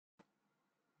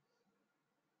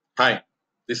Hi,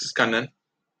 this is Kannan.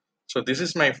 So this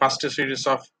is my first series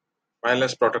of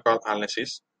wireless protocol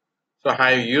analysis. So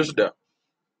I have used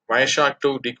wireshark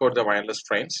to decode the wireless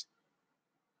frames.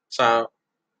 So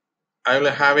I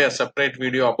will have a separate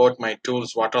video about my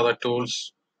tools, what are the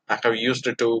tools I have used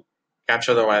to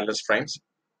capture the wireless frames.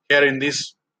 Here in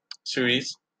this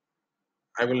series,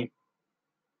 I will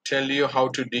tell you how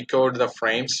to decode the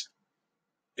frames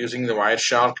using the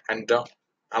wireshark and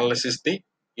analysis the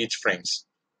each frames.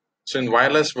 So in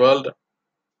wireless world,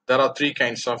 there are three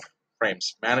kinds of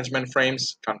frames: management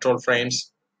frames, control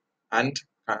frames, and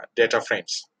data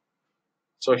frames.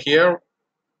 So here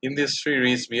in this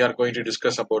series, we are going to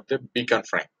discuss about the beacon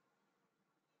frame.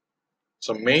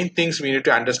 So main things we need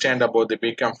to understand about the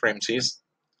beacon frames is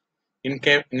in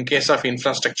case of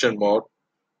infrastructure mode,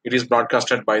 it is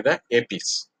broadcasted by the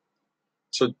APs.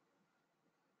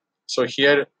 So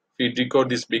here if we decode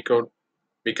this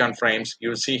beacon frames,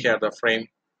 you'll see here the frame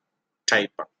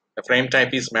type. The frame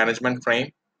type is management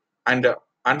frame, and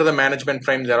under the management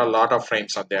frame there are a lot of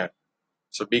frames are there.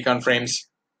 So beacon frames,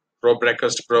 probe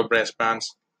request, probe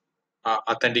response,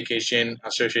 authentication,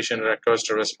 association request,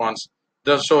 response.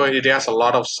 So it has a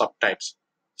lot of subtypes.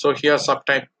 So here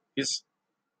subtype is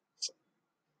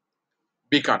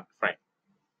beacon frame.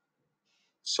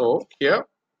 So here,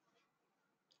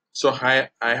 so I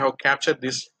have captured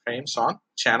these frames on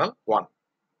channel 1.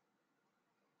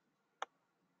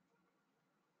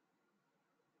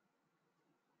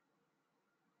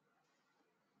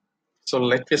 So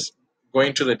let us go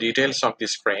into the details of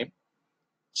this frame.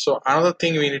 So another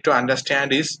thing we need to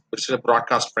understand is this is a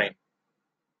broadcast frame.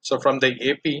 So from the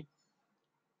AP,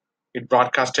 it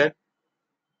broadcasted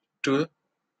to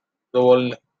the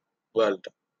whole world,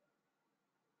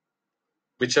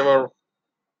 whichever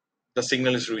the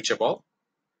signal is reachable,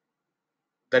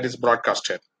 that is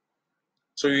broadcasted.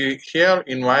 So here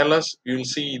in wireless, you will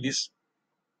see this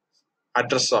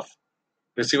address of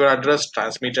receiver address,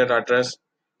 transmitter address,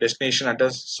 destination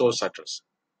address, source address.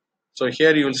 So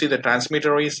here you will see the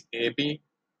transmitter is AP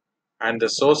and the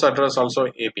source address also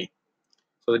AP.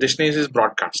 So the destination is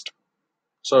broadcast.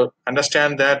 So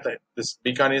understand that this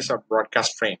beacon is a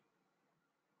broadcast frame.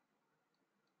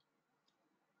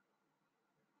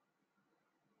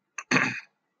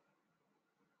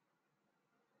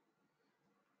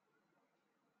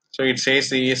 So it says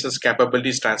the ESS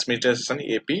capabilities transmitter is an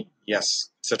AP.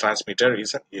 Yes, it's a transmitter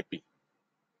is an AP.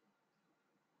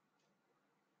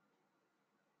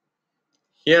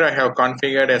 Here I have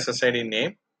configured SSID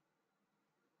name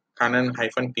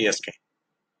Canon-PSK.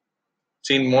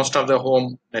 See, in most of the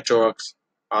home networks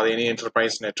or any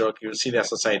enterprise network, you will see the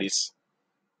SSIDs,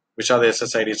 which are the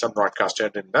SSIDs are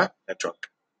broadcasted in the network.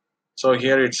 So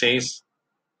here it says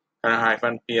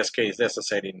 -PSK is the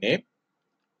SSID name,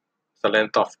 the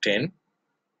length of 10.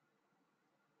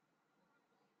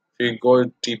 If you go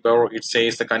deeper, it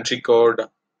says the country code.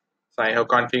 So I have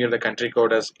configured the country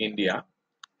code as India.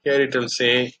 Here it will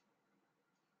say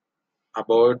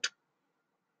about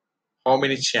how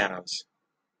many channels.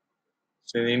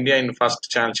 So in India, in first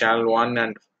channel, channel 1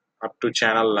 and up to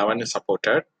channel 11 is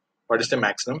supported. What is the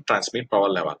maximum transmit power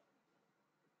level?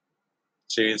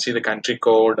 So you'll see the country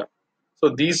code. So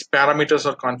these parameters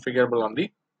are configurable on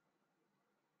the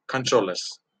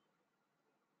controllers.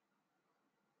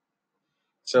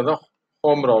 So the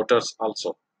home routers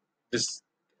also. This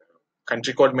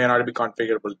country code may not be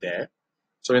configurable there.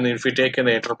 So if we take in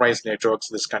the enterprise networks,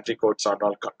 this country codes are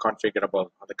all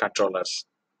configurable on the controllers.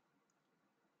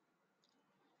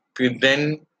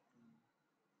 Then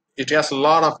it has a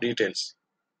lot of details.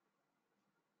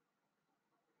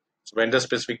 So vendor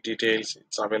specific details,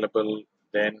 it's available.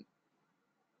 Then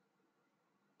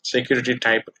security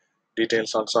type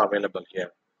details also available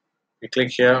here. We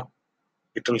click here,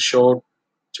 it will show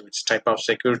which type of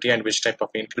security and which type of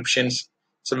encryptions.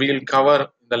 So we will cover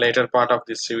in the later part of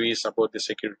this series about the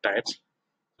security types.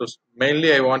 So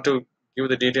mainly I want to give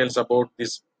the details about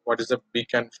this, what is the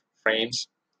beacon frames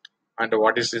and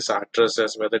what is this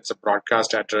addresses, whether it's a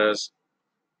broadcast address.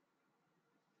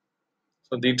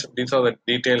 So these are the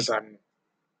details. And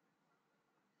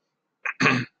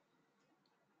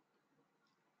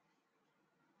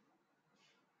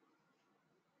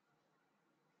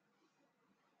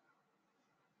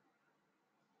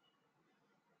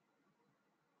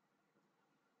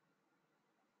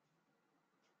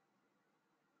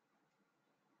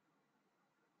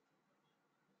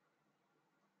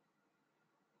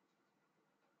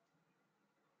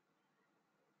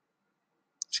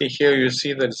see here you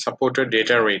see the supported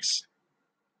data rates.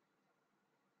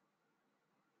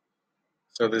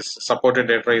 So this supported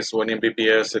data rate is 1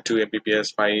 Mbps, 2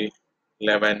 Mbps, 5,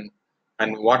 11.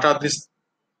 And what are these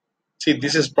See,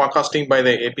 this is broadcasting by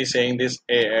the AP saying this.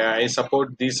 I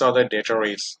support these are the data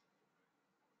rates.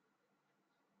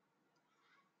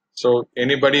 So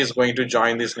anybody is going to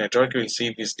join this network will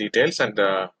see these details and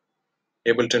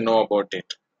able to know about it.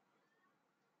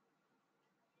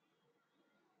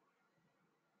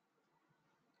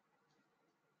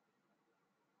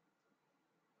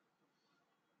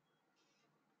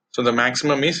 So the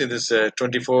maximum is it is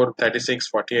 24, 36,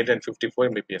 48, and 54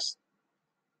 Mbps.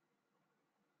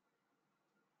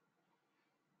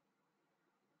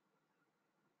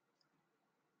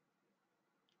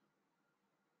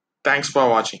 Thanks for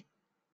watching.